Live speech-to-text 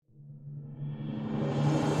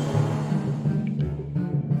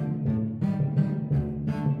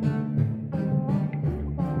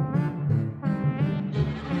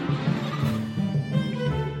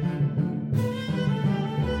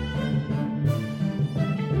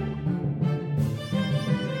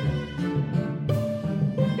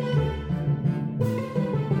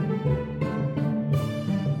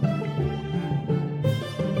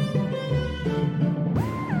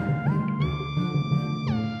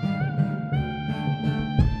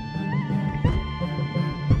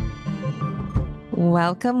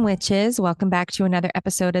Welcome, witches. Welcome back to another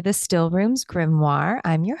episode of the Still Rooms Grimoire.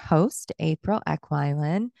 I'm your host, April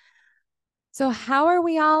Eckwyland. So, how are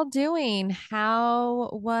we all doing?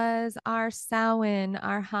 How was our Samhain,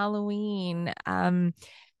 our Halloween?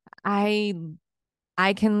 I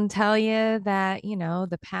I can tell you that,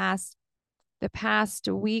 the past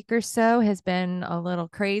week or so has been a little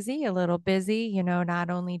crazy, a little busy,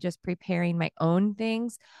 not only just preparing my own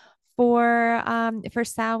things for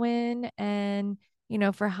Samhain and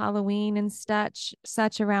for Halloween and such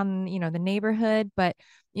around the neighborhood, but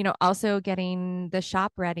also getting the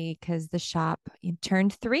shop ready because the shop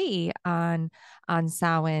turned 3 on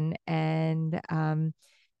Samhain, and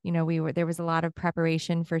there was a lot of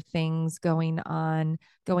preparation for things going on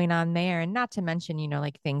there, and not to mention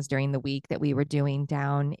like things during the week that we were doing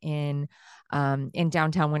down in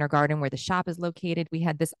downtown Winter Garden where the shop is located. We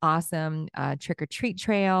had this awesome trick or treat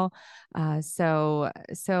trail. So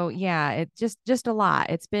yeah, it just a lot.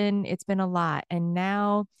 It's been a lot, and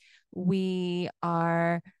now we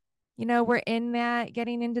are we're in that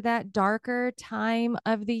getting into that darker time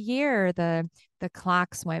of the year. The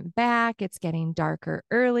clocks went back. It's getting darker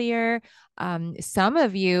earlier. Some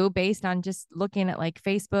of you, based on just looking at like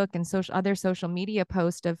Facebook and other social media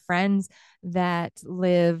posts of friends that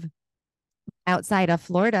live outside of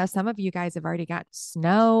Florida, some of you guys have already got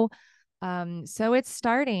snow. So it's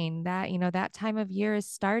starting that time of year is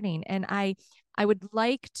starting. And I would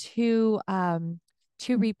like to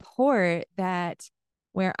report that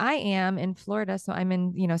where I am in Florida, so I'm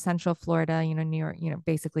in, Central Florida, New York,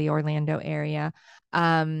 basically Orlando area.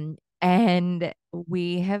 And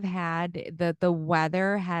we have had the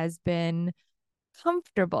weather has been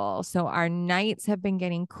comfortable. So our nights have been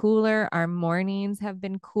getting cooler, our mornings have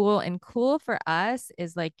been cool, and cool for us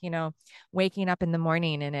is like, waking up in the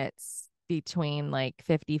morning and it's between like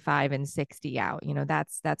 55 and 60 out.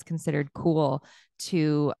 That's considered cool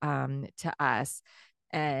to us.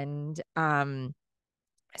 And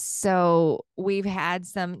so we've had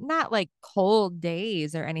some not like cold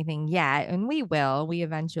days or anything yet, and we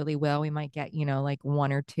eventually will. We might get, like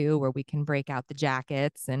one or two where we can break out the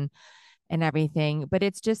jackets and everything. But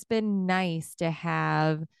it's just been nice to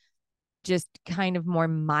have just kind of more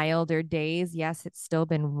milder days. Yes, it's still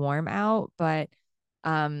been warm out, but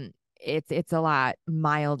it's a lot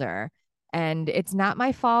milder. And it's not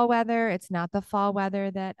my fall weather. It's not the fall weather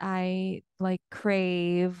that I like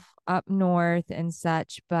crave up north and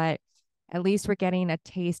such, but at least we're getting a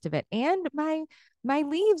taste of it. And my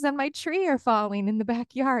leaves on my tree are falling in the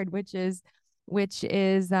backyard, which is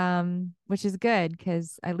good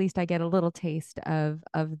because at least I get a little taste of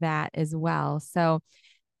that as well. So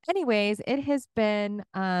anyways, it's been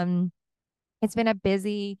a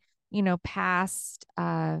busy, past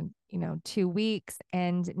 2 weeks,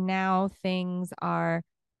 and now things are,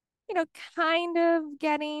 kind of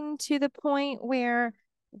getting to the point where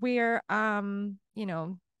we're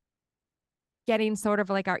getting sort of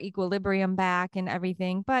like our equilibrium back and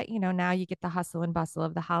everything. But now you get the hustle and bustle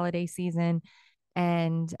of the holiday season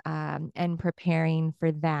and preparing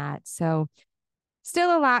for that. So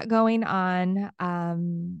still a lot going on.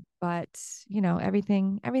 But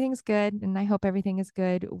everything's good, and I hope everything is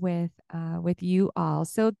good with you all.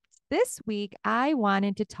 So this week I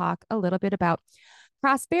wanted to talk a little bit about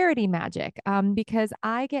prosperity magic, because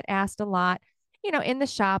I get asked a lot, in the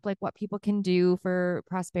shop, like what people can do for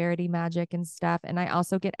prosperity magic and stuff. And I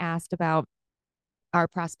also get asked about our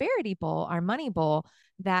prosperity bowl, our money bowl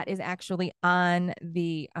that is actually on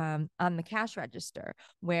the cash register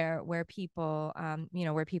where people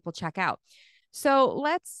where people check out. So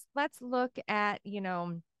let's look at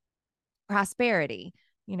prosperity.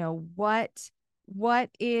 What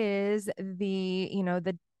is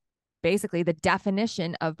the basically the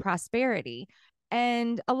definition of prosperity.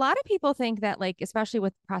 And a lot of people think that, like, especially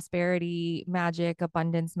with prosperity magic,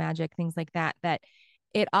 abundance magic, things like that, that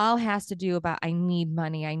it all has to do about I need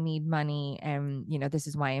money, and this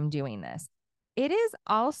is why I'm doing this. It is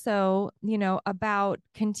also, about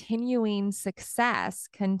continuing success,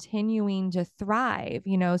 continuing to thrive,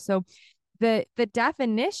 so the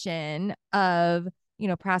definition of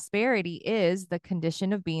prosperity is the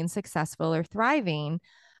condition of being successful or thriving.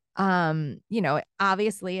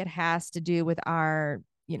 Obviously it has to do with our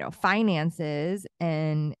finances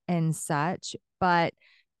and such, but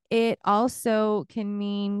it also can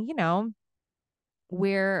mean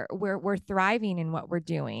we're thriving in what we're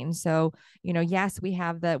doing. So yes, we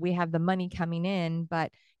have the money coming in,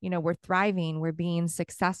 but we're thriving, we're being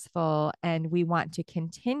successful, and we want to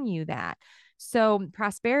continue that. So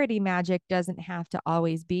prosperity magic doesn't have to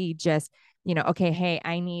always be just okay, hey,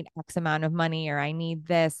 I need X amount of money, or I need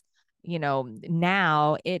this.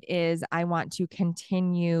 now it is, I want to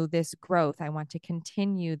continue this growth. I want to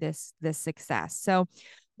continue this success. So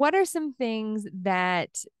what are some things that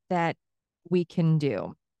we can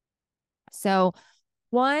do? So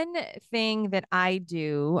one thing that I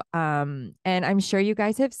do, and I'm sure you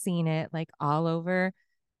guys have seen it like all over,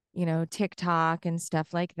 TikTok and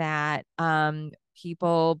stuff like that.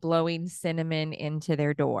 People blowing cinnamon into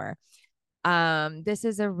their door. This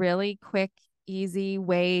is a really quick, easy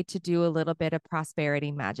way to do a little bit of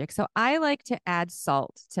prosperity magic. So I like to add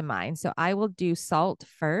salt to mine. So I will do salt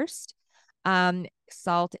first.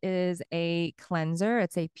 Salt is a cleanser,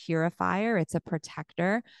 it's a purifier, it's a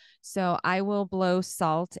protector. So I will blow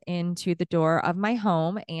salt into the door of my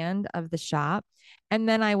home and of the shop. And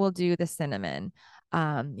then I will do the cinnamon.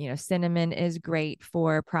 Cinnamon is great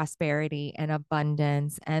for prosperity and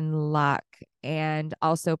abundance and luck and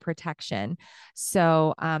also protection.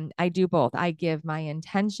 So I do both. I give my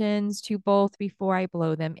intentions to both before I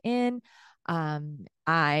blow them in.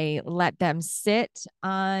 I let them sit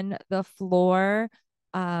on the floor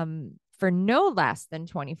for no less than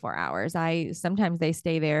 24 hours. I sometimes they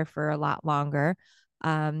stay there for a lot longer.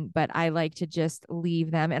 But I like to just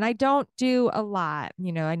leave them, and I don't do a lot.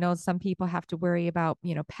 I know some people have to worry about,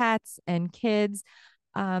 pets and kids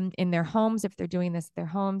in their homes if they're doing this at their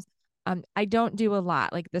homes. I don't do a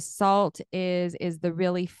lot. Like the salt is the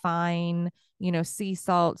really fine, sea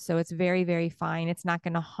salt. So it's very, very fine. It's not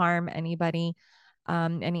going to harm anybody,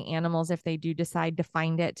 any animals if they do decide to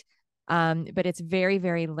find it. But it's very,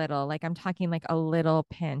 very little. Like I'm talking like a little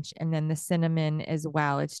pinch, and then the cinnamon as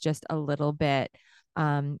well. It's just a little bit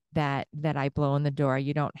that I blow in the door.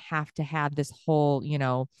 You don't have to have this whole,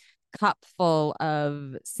 cup full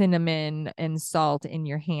of cinnamon and salt in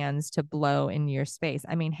your hands to blow in your space.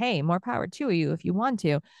 I mean, hey, more power to you if you want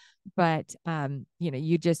to, but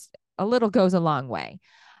you just a little goes a long way.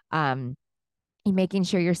 Um, Making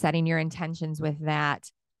sure you're setting your intentions with that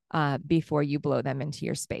before you blow them into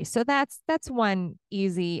your space. So that's one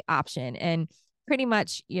easy option, and pretty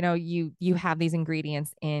much you have these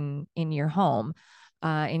ingredients in your home,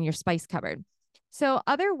 in your spice cupboard. So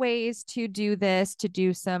other ways to do this, to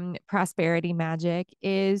do some prosperity magic,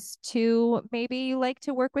 is to maybe you like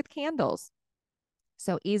to work with candles.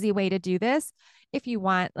 So easy way to do this. If you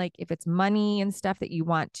want, like if it's money and stuff that you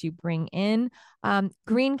want to bring in,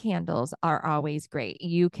 green candles are always great.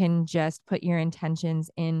 You can just put your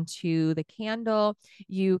intentions into the candle.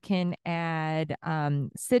 You can add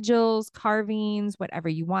sigils, carvings, whatever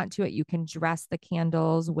you want to it. You can dress the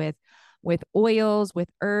candles with oils, with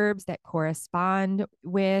herbs that correspond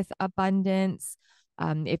with abundance.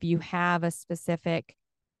 If you have a specific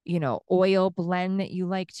oil blend that you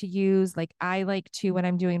like to use. Like I like to when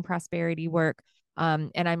I'm doing prosperity work,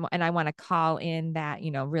 and I want to call in that,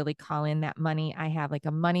 really call in that money. I have like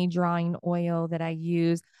a money drawing oil that I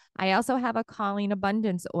use. I also have a calling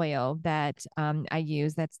abundance oil that I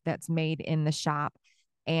use that's made in the shop.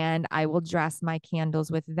 And I will dress my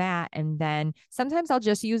candles with that. And then sometimes I'll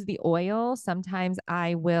just use the oil. Sometimes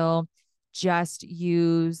I will just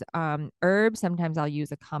use herbs. Sometimes I'll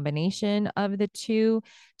use a combination of the two,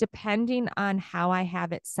 depending on how I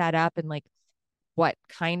have it set up and like what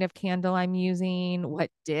kind of candle I'm using,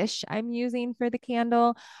 what dish I'm using for the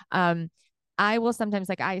candle. Um, I will sometimes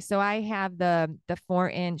I have the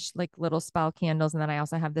 4-inch like little spell candles, and then I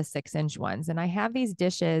also have the 6-inch ones. And I have these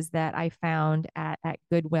dishes that I found at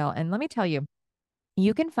Goodwill. And let me tell you,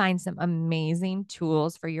 you can find some amazing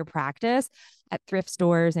tools for your practice at thrift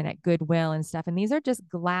stores and at Goodwill and stuff. And these are just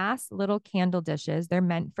glass little candle dishes. They're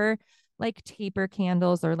meant for like taper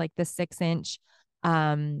candles or like the 6-inch.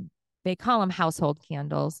 Um, they call them household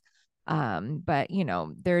candles. But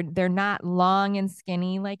they're not long and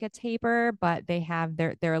skinny like a taper, but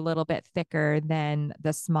they're a little bit thicker than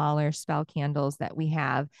the smaller spell candles that we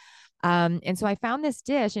have. And so I found this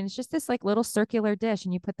dish, and it's just this like little circular dish,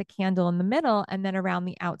 and you put the candle in the middle, and then around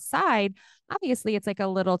the outside, obviously it's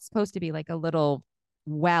it's supposed to be like a little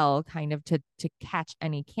well kind of to catch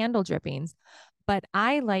any candle drippings. But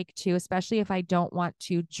I like to, especially if I don't want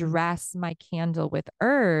to dress my candle with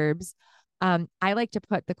herbs, I like to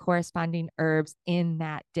put the corresponding herbs in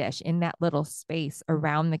that dish, in that little space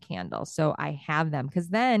around the candle. So I have them because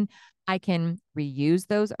then I can reuse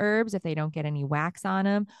those herbs if they don't get any wax on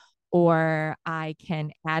them, or I can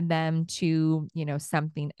add them to,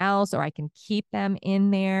 something else, or I can keep them in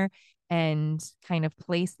there and kind of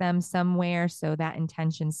place them somewhere so that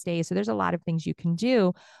intention stays. So there's a lot of things you can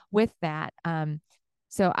do with that.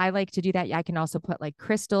 So I like to do that. I can also put like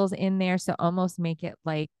crystals in there. So almost make it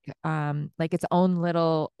like its own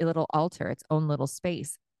little altar, its own little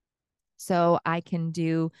space. So I can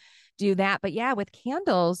do do that. But yeah, with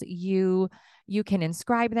candles, you can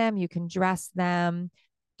inscribe them, you can dress them,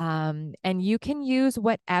 and you can use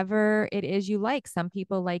whatever it is you like. Some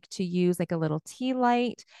people like to use like a little tea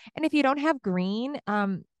light, and if you don't have green,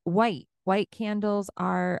 white candles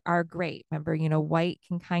are great. Remember, white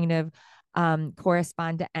can kind of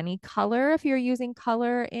correspond to any color if you're using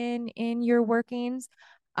color in your workings.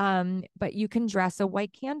 But you can dress a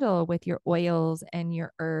white candle with your oils and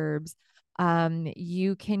your herbs.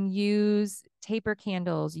 You can use taper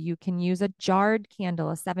candles. You can use a jarred candle,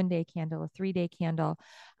 a 7-day candle, a 3-day candle.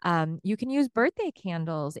 You can use birthday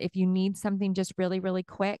candles if you need something just really, really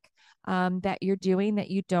quick that you're doing that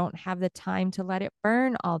you don't have the time to let it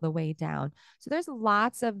burn all the way down. So there's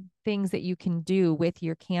lots of things that you can do with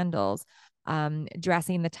your candles.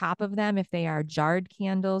 Dressing the top of them if they are jarred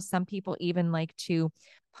candles. Some people even like to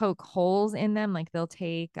poke holes in them, like they'll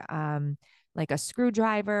take like a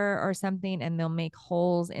screwdriver or something and they'll make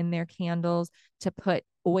holes in their candles to put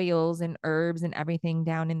oils and herbs and everything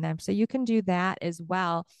down in them. So you can do that as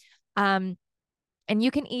well. Um, and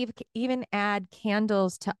you can even add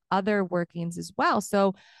candles to other workings as well.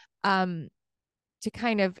 So, um, to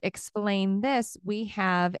kind of explain this, we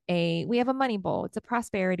have a money bowl. It's a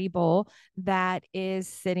prosperity bowl that is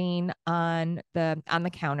sitting on the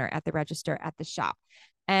counter at the register at the shop.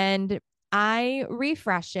 And I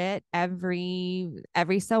refresh it every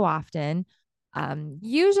so often.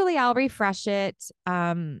 Usually I'll refresh it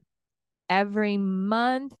every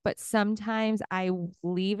month, but sometimes I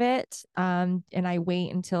leave it and I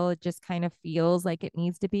wait until it just kind of feels like it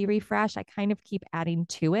needs to be refreshed. I kind of keep adding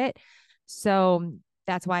to it. So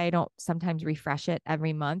that's why I don't sometimes refresh it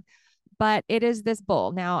every month. But it is this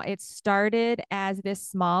bowl. Now it started as this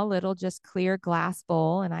small little just clear glass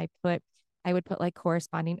bowl, and I would put like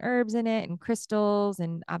corresponding herbs in it and crystals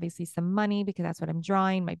and obviously some money because that's what I'm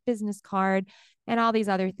drawing, my business card and all these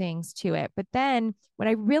other things to it. But then what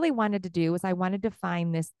I really wanted to do was I wanted to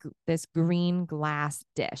find this green glass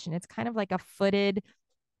dish, and it's kind of like a footed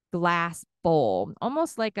glass bowl,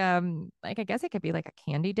 almost like I guess it could be like a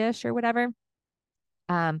candy dish or whatever.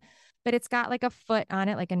 Um, but it's got like a foot on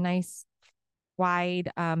it, like a nice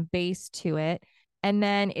wide base to it. And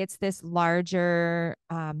then it's this larger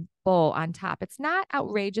bowl on top. It's not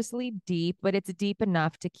outrageously deep, but it's deep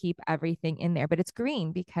enough to keep everything in there. But it's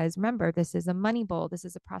green because remember, this is a money bowl. This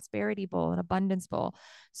is a prosperity bowl, an abundance bowl.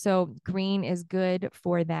 So green is good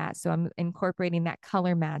for that. So I'm incorporating that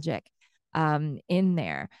color magic in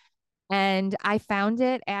there. And I found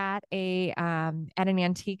it at an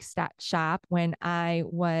antique shop when I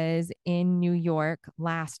was in New York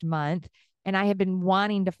last month, and I had been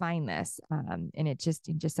wanting to find this, and it just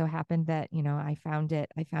so happened that I found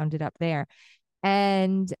it up there,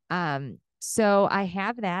 and so I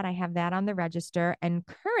have that on the register, and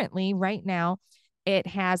currently right now it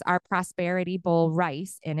has our prosperity bowl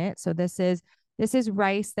rice in it. So this is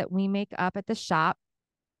rice that we make up at the shop,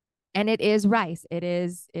 and it is rice. It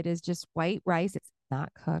is just white rice. It's not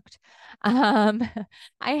cooked. Um,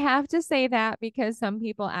 I have to say that because some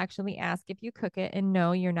people actually ask if you cook it, and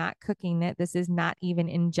no, you're not cooking it. This is not even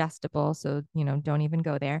ingestible, so don't even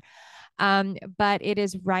go there. But it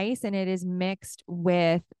is rice and it is mixed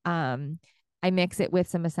with I mix it with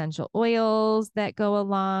some essential oils that go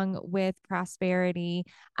along with prosperity.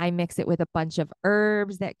 I mix it with a bunch of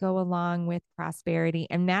herbs that go along with prosperity.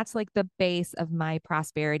 And that's like the base of my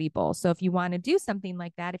prosperity bowl. So if you want to do something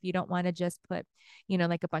like that, if you don't want to just put,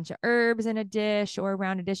 like a bunch of herbs in a dish or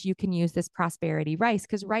around a dish, you can use this prosperity rice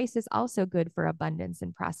because rice is also good for abundance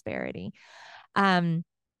and prosperity. Um,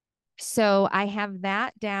 so I have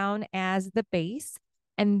that down as the base.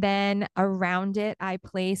 And then around it, I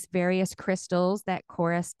place various crystals that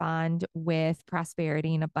correspond with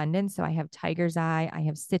prosperity and abundance. So I have tiger's eye, I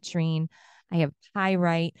have citrine, I have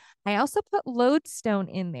pyrite. I also put lodestone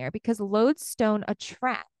in there because lodestone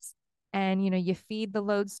attracts. And you feed the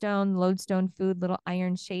lodestone food, little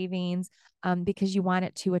iron shavings, because you want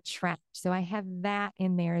it to attract. So I have that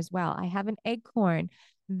in there as well. I have an acorn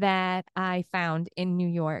that I found in New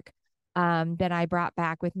York that I brought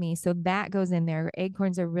back with me. So that goes in there.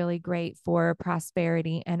 Acorns are really great for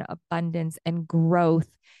prosperity and abundance and growth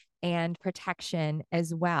and protection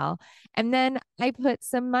as well. And then I put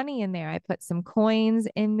some money in there. I put some coins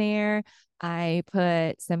in there. I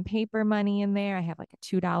put some paper money in there. I have like a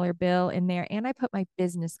 $2 bill in there. And I put my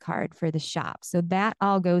business card for the shop. So that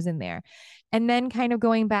all goes in there. And then kind of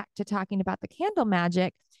going back to talking about the candle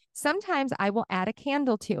magic, sometimes I will add a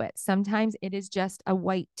candle to it. Sometimes it is just a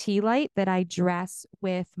white tea light that I dress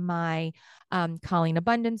with my calling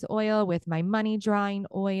abundance oil, with my money drawing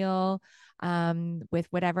oil, with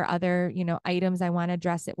whatever other items I want to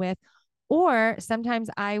dress it with. Or sometimes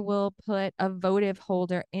I will put a votive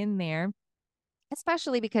holder in there,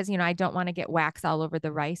 especially because, I don't want to get wax all over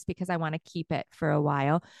the rice because I want to keep it for a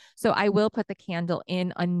while. So I will put the candle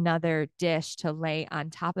in another dish to lay on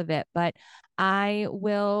top of it, but I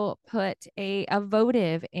will put a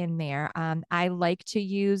votive in there. I like to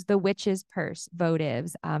use the witch's purse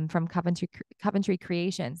votives from Coventry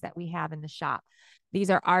Creations that we have in the shop. These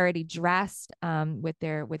are already dressed with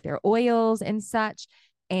their oils and such,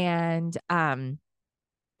 and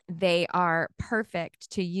they are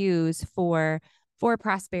perfect to use for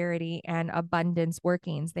prosperity and abundance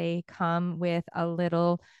workings. They come with a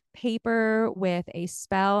little paper with a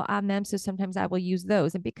spell on them, so sometimes I will use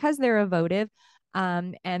those, and because they're a votive,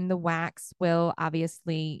 and the wax will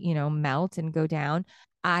obviously, melt and go down,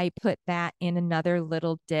 I put that in another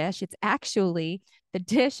little dish. It's actually the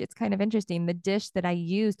dish, it's kind of interesting, the dish that I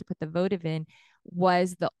used to put the votive in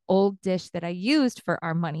was the old dish that I used for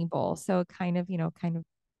our money bowl, so it kind of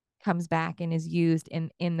comes back and is used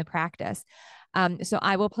in the practice. So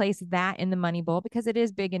I will place that in the money bowl because it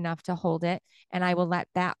is big enough to hold it, and I will let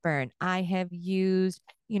that burn. I have used,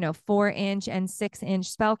 4-inch and 6-inch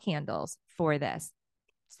spell candles for this.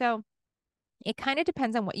 So it kind of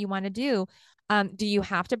depends on what you want to do. Do you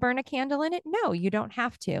have to burn a candle in it? No, you don't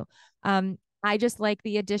have to. I just like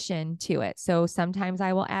the addition to it. So sometimes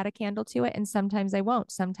I will add a candle to it and sometimes I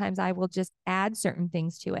won't. Sometimes I will just add certain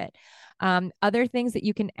things to it. Other things that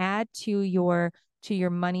you can add to your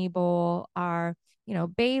money bowl are,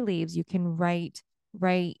 bay leaves. You can write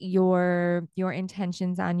your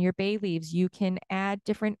intentions on your bay leaves. You can add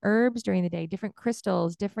different herbs during the day, different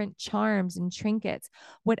crystals, different charms and trinkets,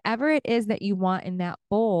 whatever it is that you want in that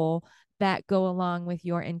bowl that go along with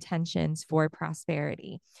your intentions for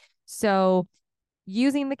prosperity. So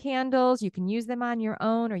using the candles, you can use them on your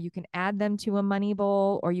own, or you can add them to a money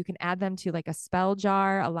bowl, or you can add them to like a spell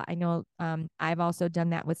jar. I know I've also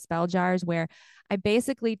done that with spell jars where I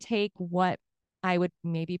basically take what I would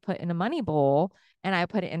maybe put in a money bowl and I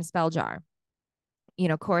put it in a spell jar,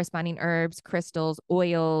 corresponding herbs, crystals,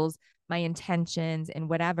 oils, my intentions, and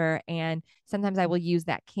whatever. And sometimes I will use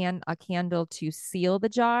a candle to seal the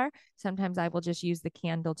jar. Sometimes I will just use the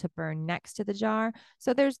candle to burn next to the jar.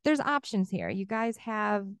 So there's options here. You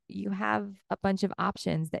have a bunch of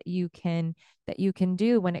options that you can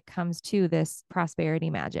do when it comes to this prosperity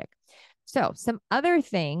magic. So some other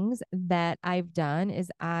things that I've done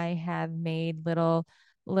is I have made little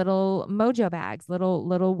mojo bags,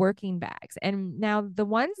 little working bags. And now the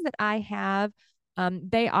ones that I have,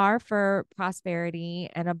 they are for prosperity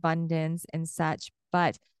and abundance and such,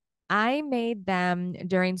 but I made them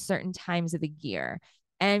during certain times of the year.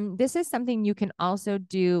 And this is something you can also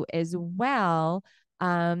do as well,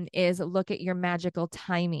 is look at your magical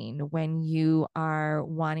timing when you are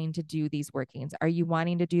wanting to do these workings. Are you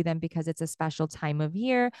wanting to do them because it's a special time of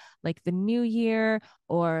year, like the new year,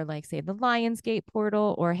 or like say the Lionsgate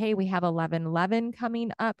portal, or hey, we have 11/11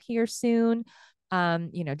 coming up here soon. Do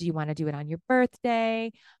you want to do it on your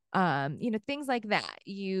birthday? Things like that.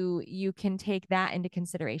 You can take that into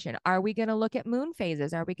consideration. Are we going to look at moon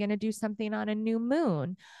phases? Are we going to do something on a new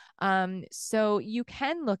moon? So you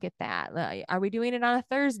can look at that. Are we doing it on a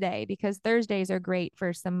Thursday? Because Thursdays are great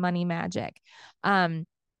for some money magic.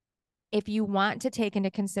 If you want to take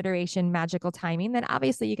into consideration magical timing, then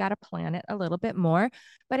obviously you got to plan it a little bit more.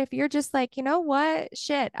 But if you're just like, you know what,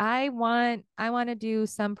 shit, I want to do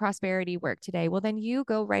some prosperity work today, well, then you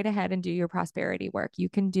go right ahead and do your prosperity work. You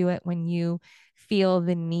can do it when you feel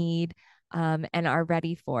the need, and are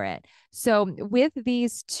ready for it. So with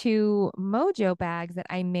these two mojo bags that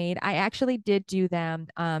I made, I actually did do them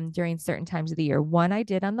during certain times of the year. One I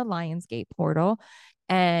did on the Lionsgate portal,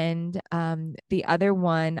 and the other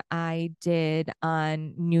one I did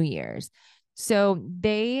on New Year's. So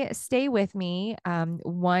they stay with me.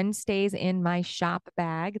 One stays in my shop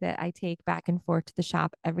bag that I take back and forth to the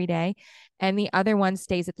shop every day, and the other one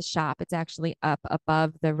stays at the shop. It's actually up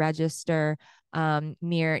above the register,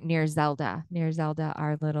 near Zelda,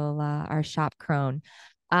 our little our shop crone.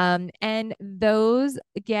 And those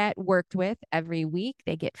get worked with every week.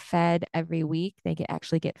 They get fed every week. They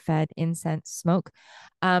actually get fed incense smoke.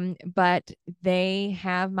 But they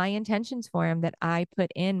have my intentions for them that I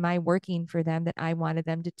put in my working for them that I wanted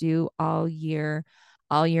them to do all year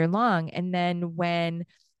long. And then when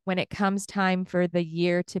it comes time for the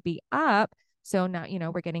year to be up, so now,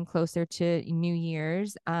 we're getting closer to New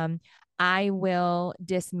Year's. I will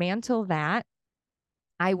dismantle that.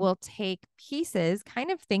 I will take pieces,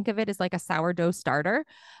 kind of think of it as like a sourdough starter.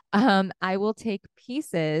 I will take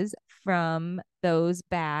pieces from those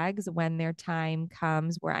bags when their time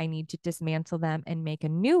comes where I need to dismantle them and make a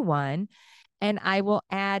new one. And I will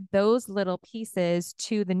add those little pieces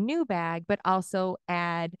to the new bag, but also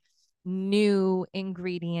add new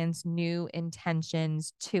ingredients, new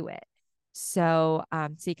intentions to it. So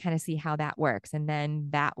you kind of see how that works, and then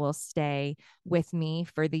that will stay with me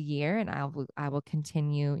for the year, and I will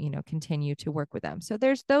continue, continue to work with them. So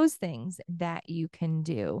there's those things that you can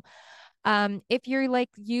do. If you're like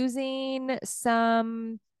using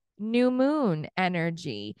some new moon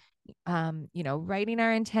energy, writing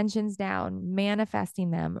our intentions down,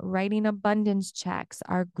 manifesting them, writing abundance checks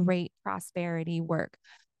are great prosperity work.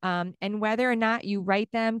 And whether or not you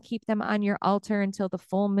write them, keep them on your altar until the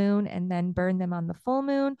full moon and then burn them on the full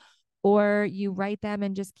moon, or you write them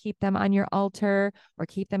and just keep them on your altar or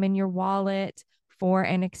keep them in your wallet for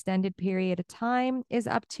an extended period of time is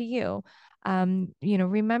up to you.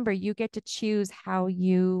 Remember, you get to choose how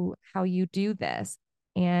you do this.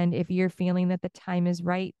 And if you're feeling that the time is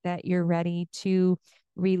right, that you're ready to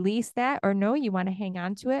release that, or no, you want to hang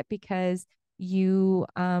on to it because you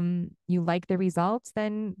like the results,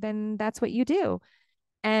 then that's what you do.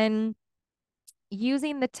 And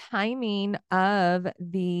using the timing of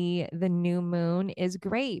the new moon is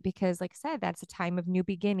great because, like I said, that's a time of new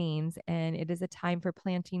beginnings, and it is a time for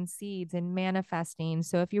planting seeds and manifesting.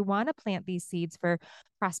 So if you want to plant these seeds for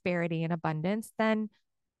prosperity and abundance, then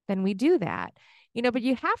we do that. But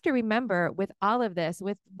you have to remember, with all of this,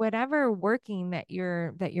 with whatever working that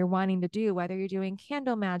you're wanting to do, whether you're doing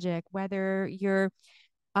candle magic, whether you're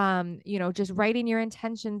just writing your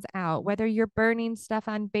intentions out, whether you're burning stuff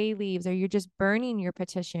on bay leaves or you're just burning your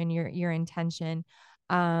petition, your intention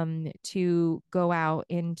to go out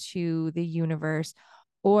into the universe,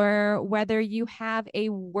 or whether you have a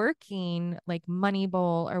working like money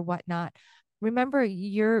bowl or whatnot. Remember,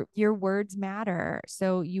 your words matter.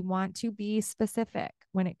 So you want to be specific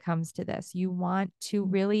when it comes to this. You want to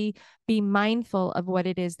really be mindful of what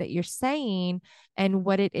it is that you're saying and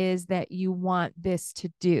what it is that you want this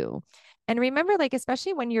to do. And remember, like,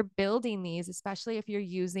 especially when you're building these, especially if you're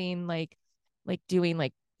using like doing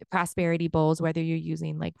like prosperity bowls, whether you're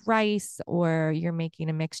using like rice or you're making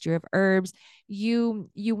a mixture of herbs, you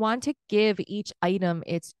want to give each item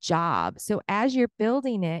its job. So as you're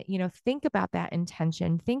building it, think about that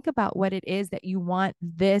intention, think about what it is that you want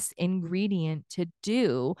this ingredient to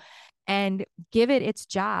do, and give it its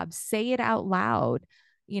job. Say it out loud.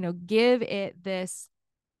 Give it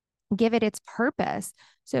its purpose.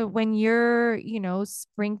 So when you're,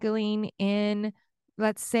 sprinkling in,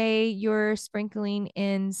 let's say you're sprinkling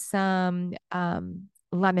in some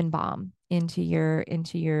lemon balm into your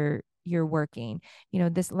working.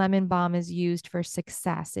 This lemon balm is used for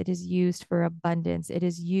success. It is used for abundance. It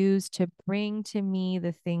is used to bring to me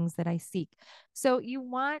the things that I seek. So you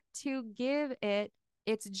want to give it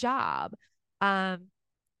its job.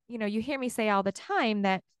 You hear me say all the time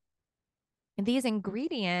that these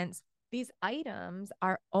ingredients, these items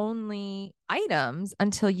are only items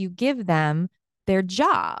until you give them their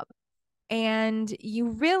job. And you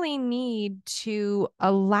really need to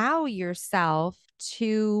allow yourself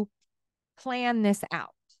to plan this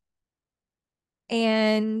out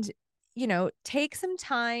and, take some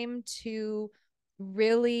time to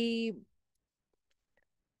really,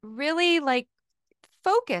 really like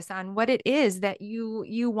focus on what it is that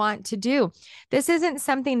you want to do. This isn't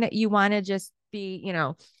something that you want to just be,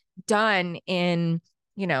 done in,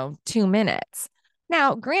 2 minutes.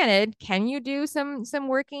 Now, granted, can you do some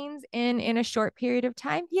workings in a short period of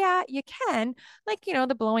time? Yeah, you can. Like,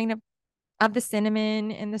 the blowing of the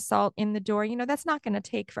cinnamon and the salt in the door, that's not going to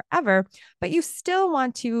take forever, but you still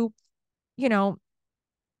want to, you know,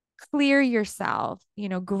 clear yourself,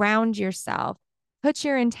 ground yourself, put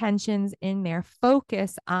your intentions in there,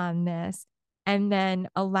 focus on this, and then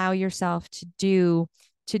allow yourself to do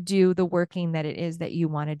the working that it is that you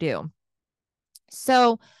want to do.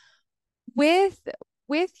 So with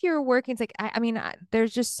your workings, like I mean,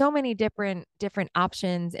 there's just so many different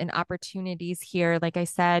options and opportunities here. Like I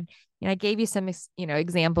said, I gave you some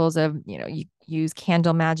examples of, you use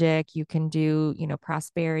candle magic, you can do,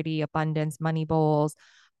 prosperity, abundance, money bowls,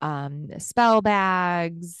 spell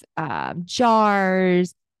bags,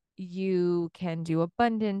 jars. You can do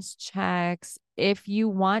abundance checks. If you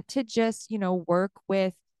want to just, work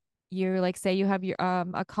with you're like, say you have your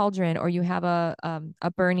a cauldron, or you have a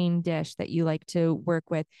burning dish that you like to work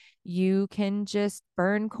with, you can just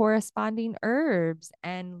burn corresponding herbs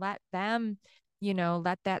and let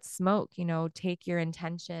that smoke, take your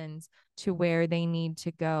intentions to where they need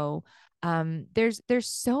to go. There's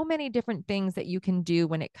so many different things that you can do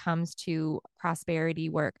when it comes to prosperity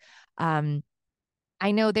work.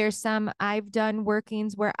 I know there's some, I've done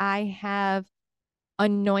workings where I have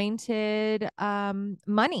anointed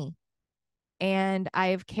money, and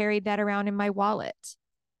I've carried that around in my wallet.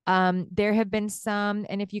 There have been some,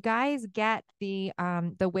 and if you guys get the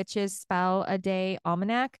Witches Spell a Day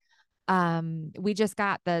Almanac, we just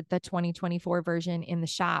got the 2024 version in the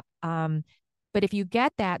shop. But if you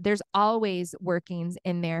get that, there's always workings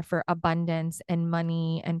in there for abundance and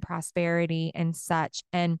money and prosperity and such.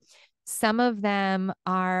 And some of them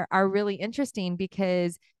are really interesting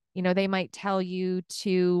because they might tell you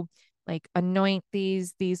to like anoint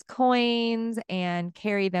these coins and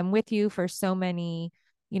carry them with you for so many,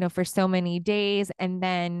 for so many days, and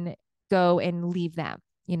then go and leave them,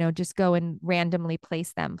 just go and randomly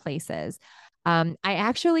place them places. I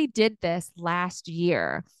actually did this last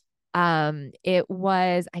year. It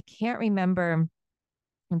was, I can't remember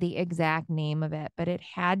the exact name of it, but it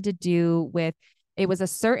had to do with, it was a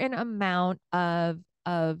certain amount of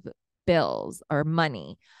bills or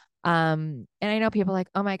money. And I know people are like,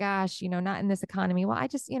 oh my gosh, not in this economy. Well, I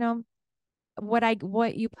just,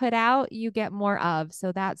 what you put out, you get more of.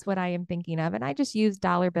 So that's what I am thinking of. And I just use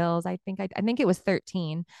dollar bills. I think it was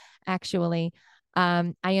 13 actually.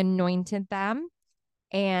 I anointed them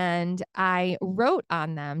and I wrote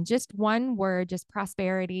on them just one word, just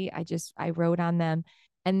prosperity. I wrote on them.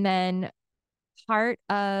 And then part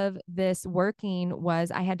of this working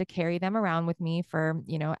was I had to carry them around with me for,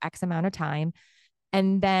 X amount of time.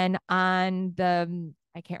 And then on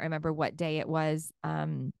I can't remember what day it was,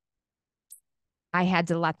 I had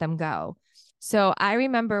to let them go. So I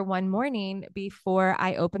remember one morning before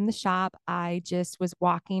I opened the shop, I just was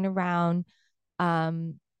walking around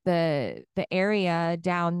the area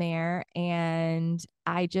down there, and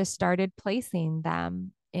I just started placing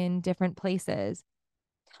them in different places,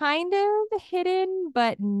 kind of hidden,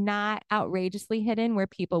 but not outrageously hidden where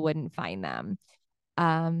people wouldn't find them.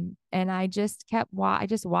 And I just I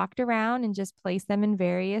just walked around and just placed them in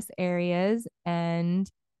various areas and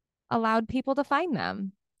allowed people to find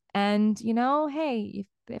them. And, hey,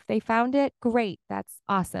 if they found it, great. That's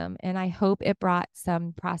awesome. And I hope it brought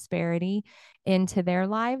some prosperity into their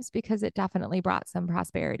lives, because it definitely brought some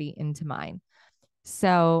prosperity into mine.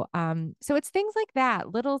 So it's things like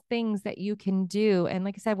that, little things that you can do. And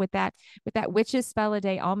like I said, with that Witches Spell a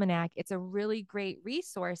Day Almanac, it's a really great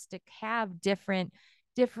resource to have different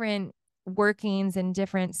workings and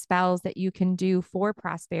different spells that you can do for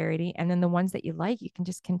prosperity. And then the ones that you like, you can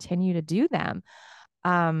just continue to do them.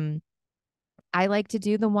 Um, I like to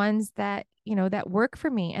do the ones that work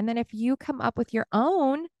for me. And then if you come up with your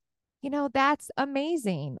own, that's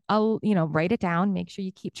amazing. I'll, write it down, make sure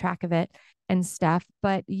you keep track of it and stuff,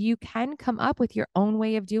 but you can come up with your own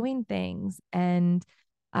way of doing things. And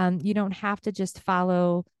you don't have to just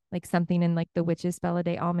follow like something in like the Witches Spell a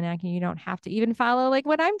Day Almanac, and you don't have to even follow like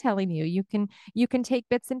what I'm telling you. You can take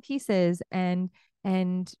bits and pieces and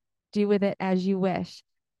do with it as you wish.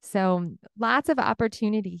 So lots of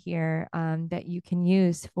opportunity here that you can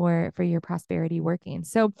use for your prosperity working.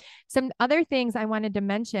 So some other things I wanted to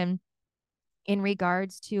mention in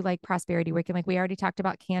regards to like prosperity working, like we already talked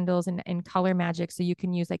about candles and color magic. So you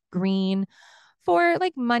can use like green for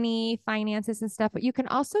like money, finances and stuff, but you can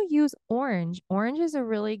also use orange. Orange is a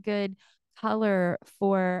really good color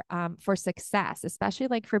for success, especially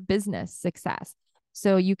like for business success.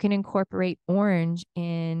 So you can incorporate orange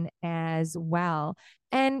in as well.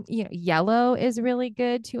 And yellow is really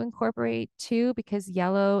good to incorporate too, because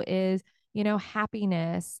yellow is,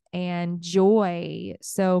 happiness and joy.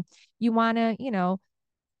 So you want to,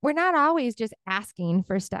 we're not always just asking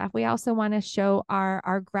for stuff. We also want to show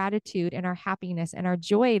our gratitude and our happiness and our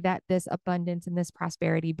joy that this abundance and this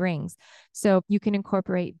prosperity brings. So you can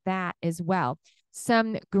incorporate that as well.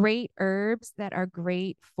 Some great herbs that are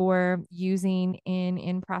great for using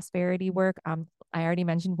in prosperity work. I already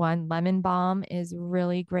mentioned one. Lemon balm is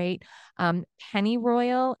really great.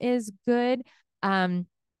 Pennyroyal is good.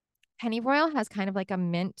 Pennyroyal has kind of like a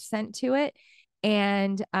mint scent to it,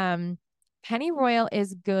 and pennyroyal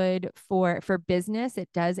is good for business. It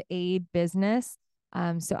does aid business.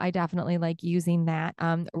 So I definitely like using that.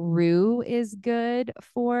 Rue is good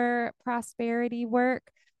for prosperity work.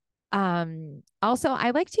 Also, I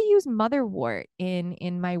like to use motherwort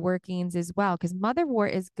in my workings as well, because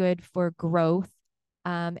motherwort is good for growth,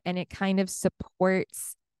 and it kind of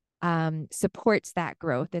supports that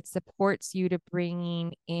growth. It supports you to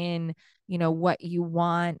bringing in, what you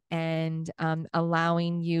want, and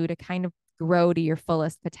allowing you to kind of grow to your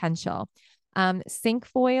fullest potential.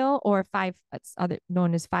 Cinquefoil, or it's other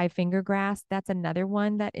known as five finger grass. That's another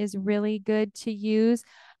one that is really good to use.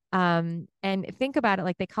 And think about it,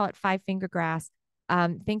 like they call it five finger grass.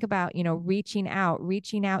 think about, reaching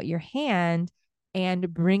out your hand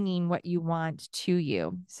and bringing what you want to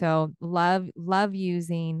you. So love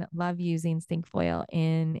using stink foil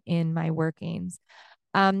in my workings.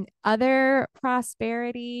 Other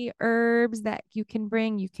prosperity herbs that you can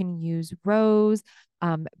use rose.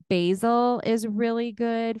 Basil is really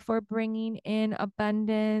good for bringing in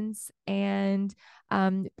abundance and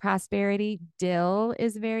prosperity. Dill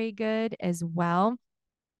is very good as well.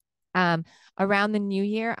 Um, Around the new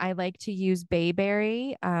year, I like to use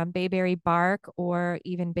bayberry bark, or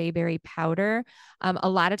even bayberry powder. A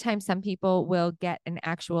lot of times, some people will get an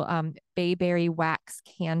actual bayberry wax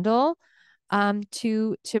candle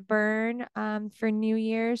to burn for New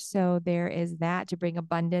Year's. So there is that to bring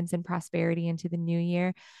abundance and prosperity into the new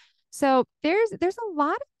year. So there's a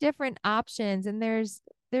lot of different options, and there's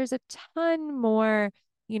a ton more,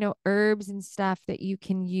 herbs and stuff that you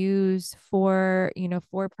can use for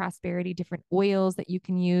prosperity, different oils that you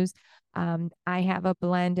can use. I have a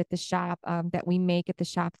blend at the shop that we make at the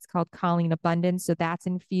shop. It's called Calling Abundance. So that's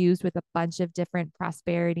infused with a bunch of different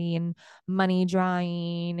prosperity and money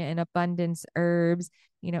drawing and abundance herbs,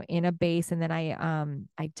 in a base. And then I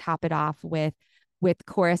top it off with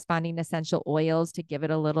corresponding essential oils to give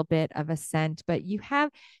it a little bit of a scent. But you have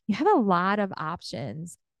a lot of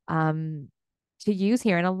options um, to use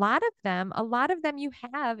here, and a lot of them you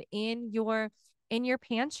have in your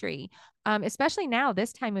pantry, especially now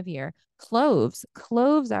this time of year. Cloves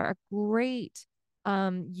are a great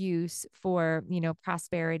use for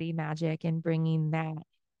prosperity magic and bringing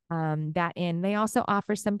that in. They also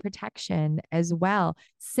offer some protection as well.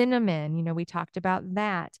 Cinnamon, we talked about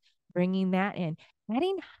that, bringing that in.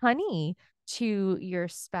 Adding honey to your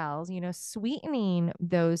spells, sweetening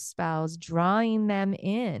those spells, drawing them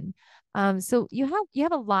in. So you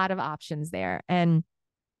have a lot of options there. And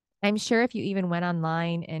I'm sure if you even went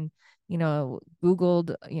online and,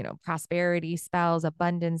 Googled, prosperity spells,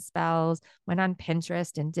 abundance spells, went on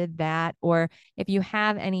Pinterest and did that, or if you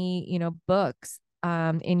have any, books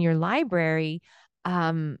in your library,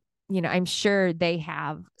 um, I'm sure they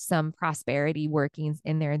have some prosperity workings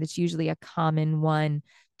in there. That's usually a common one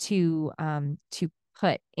to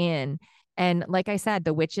put in. And like I said,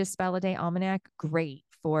 the Witch's Spell a Day Almanac, great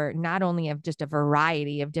for not only of just a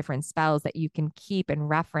variety of different spells that you can keep and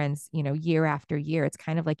reference, year after year. It's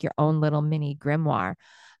kind of like your own little mini grimoire.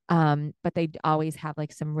 But they always have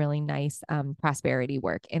like some really nice prosperity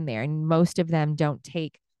work in there. And most of them don't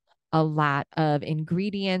take a lot of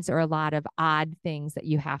ingredients or a lot of odd things that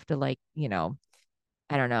you have to, like,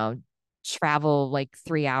 I don't know, travel like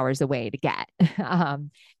 3 hours away to get.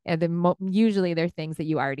 And then usually they're things that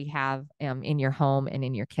you already have in your home and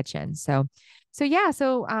in your kitchen. So yeah,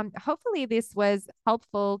 so hopefully this was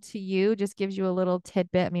helpful to you. Just gives you a little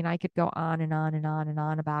tidbit. I mean, I could go on and on and on and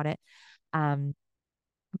on about it. Um,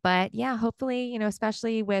 but yeah, hopefully,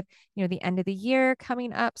 especially with, the end of the year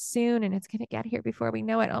coming up soon, and it's going to get here before we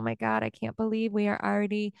know it. Oh my God, I can't believe we are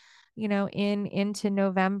already, into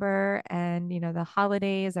November, and, the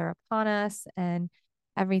holidays are upon us and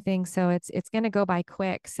everything. So it's going to go by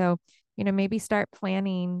quick. So, maybe start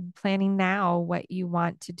planning now what you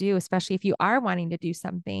want to do, especially if you are wanting to do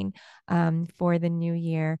something for the new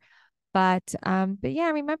year. But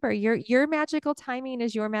yeah, remember, your magical timing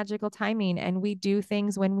is your magical timing, and we do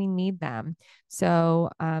things when we need them. So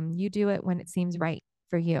you do it when it seems right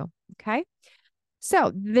for you. Okay.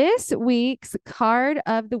 So this week's card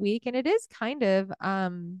of the week, and it is kind of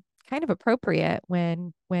appropriate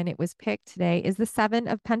when it was picked today, is the Seven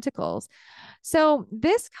of Pentacles. So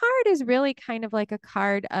this card is really kind of like a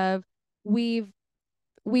card of, we've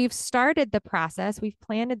we've started the process, we've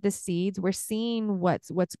planted the seeds, we're seeing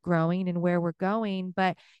what's growing and where we're going.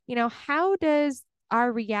 But how does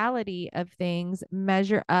our reality of things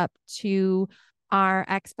measure up to our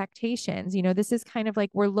expectations? This is kind of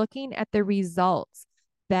like we're looking at the results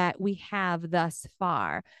that we have thus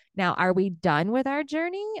far. Now, are we done with our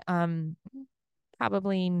journey?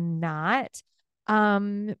 Probably not.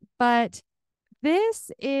 But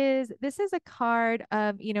this is a card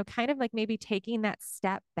of, kind of like maybe taking that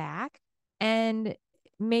step back and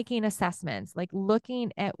making assessments, like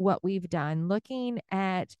looking at what we've done, looking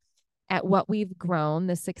at what we've grown,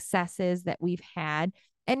 the successes that we've had,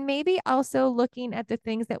 and maybe also looking at the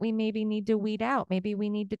things that we maybe need to weed out, maybe we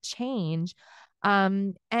need to change.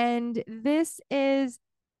 And this is,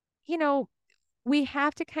 you know, we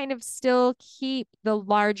have to kind of still keep the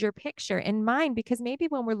larger picture in mind, because maybe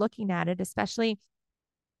when we're looking at it, especially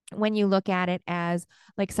when you look at it as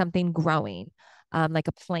like something growing, like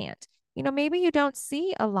a plant, maybe you don't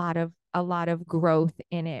see a lot of growth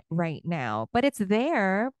in it right now, but it's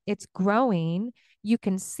there, it's growing, you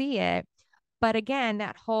can see it. But again,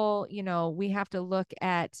 that whole, we have to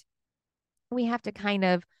kind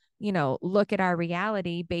of, look at our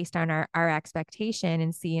reality based on our expectation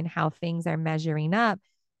and seeing how things are measuring up.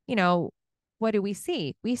 You know, what do we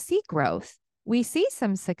see? We see growth, we see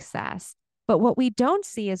some success, but what we don't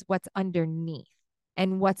see is what's underneath.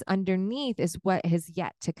 And what's underneath is what has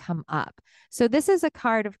yet to come up. So, this is a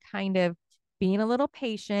card of kind of being a little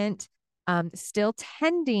patient, still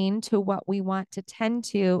tending to what we want to tend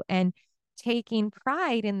to, and taking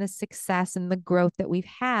pride in the success and the growth that we've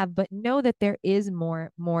had, but know that there is more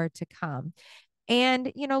to come.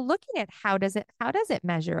 And looking at how does it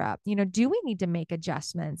measure up? Do we need to make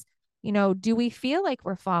adjustments? Do we feel like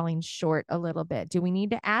we're falling short a little bit? Do we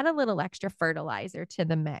need to add a little extra fertilizer to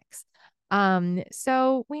the mix?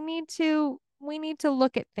 So we need to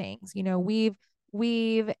look at things.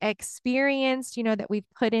 We've experienced, that we've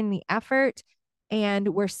put in the effort and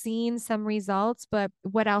we're seeing some results, but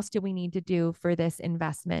what else do we need to do for this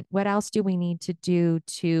investment? What else do we need to do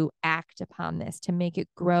to act upon this to make it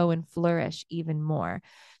grow and flourish even more?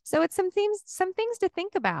 So it's some things to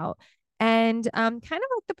think about, and kind of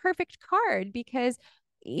like the perfect card, because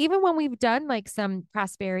even when we've done like some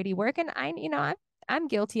prosperity work, and I'm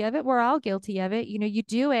guilty of it. We're all guilty of it. You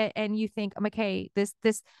do it and you think, okay, this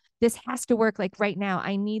has to work like right now.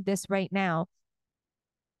 I need this right now.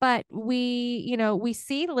 But we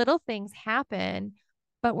see little things happen,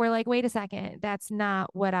 but we're like, wait a second, it's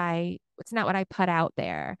not what I put out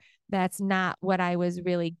there. That's not what I was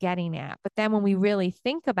really getting at. But then when we really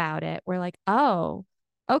think about it, we're like, oh,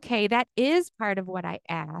 okay, that is part of what I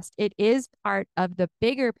asked. It is part of the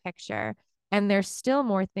bigger picture. And there's still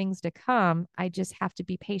more things to come. I just have to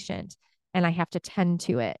be patient and I have to tend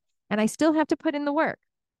to it. And I still have to put in the work.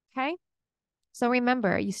 Okay. So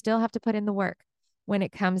remember, you still have to put in the work when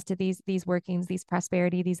it comes to these workings, these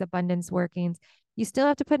prosperity, these abundance workings. You still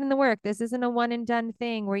have to put in the work. This isn't a one and done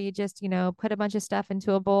thing where you just, put a bunch of stuff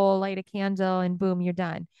into a bowl, light a candle, and boom, you're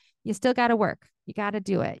done. You still got to work. You got to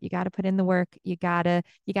do it. You got to put in the work. You got to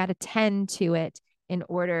tend to it in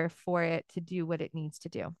order for it to do what it needs to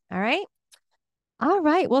do. All right. All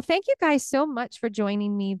right. Well, thank you guys so much for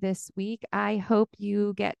joining me this week. I hope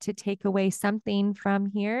you get to take away something from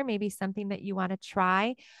here, maybe something that you want to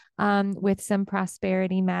try with some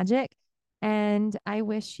prosperity magic. And I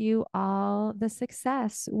wish you all the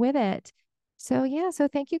success with it. So, yeah, so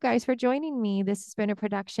thank you guys for joining me. This has been a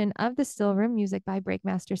production of The Still Room, music by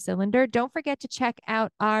Breakmaster Cylinder. Don't forget to check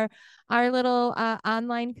out our little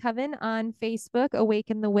online coven on Facebook,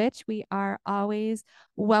 Awaken the Witch. We are always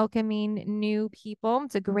welcoming new people.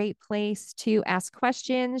 It's a great place to ask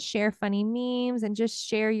questions, share funny memes, and just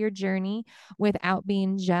share your journey without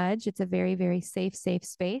being judged. It's a very, very safe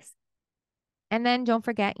space. And then don't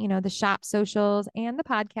forget, the shop socials and the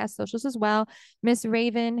podcast socials as well. Miss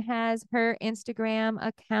Raven has her Instagram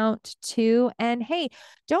account too. And hey,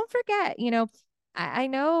 don't forget, I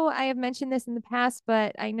know I have mentioned this in the past,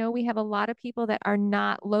 but I know we have a lot of people that are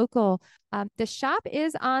not local. The shop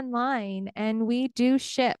is online and we do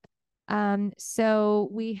ship. So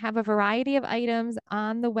we have a variety of items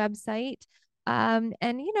on the website. And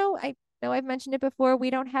I know I've mentioned it before. We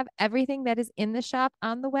don't have everything that is in the shop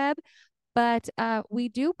on the web, but we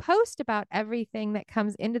do post about everything that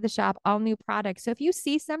comes into the shop, all new products. So if you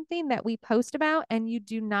see something that we post about and you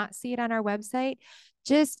do not see it on our website,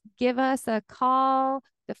 just give us a call.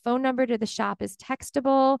 The phone number to the shop is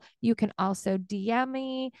textable. You can also DM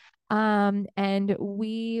me. And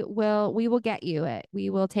we will get you it. We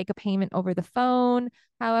will take a payment over the phone.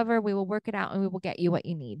 However, we will work it out and we will get you what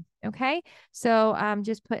you need. Okay. So I'm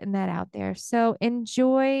just putting that out there. So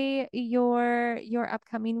enjoy your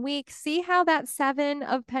upcoming week. See how that 7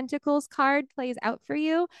 of Pentacles card plays out for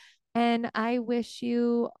you. And I wish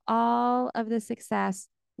you all of the success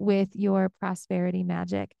with your prosperity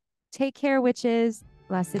magic. Take care, witches.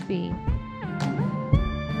 Blessed be.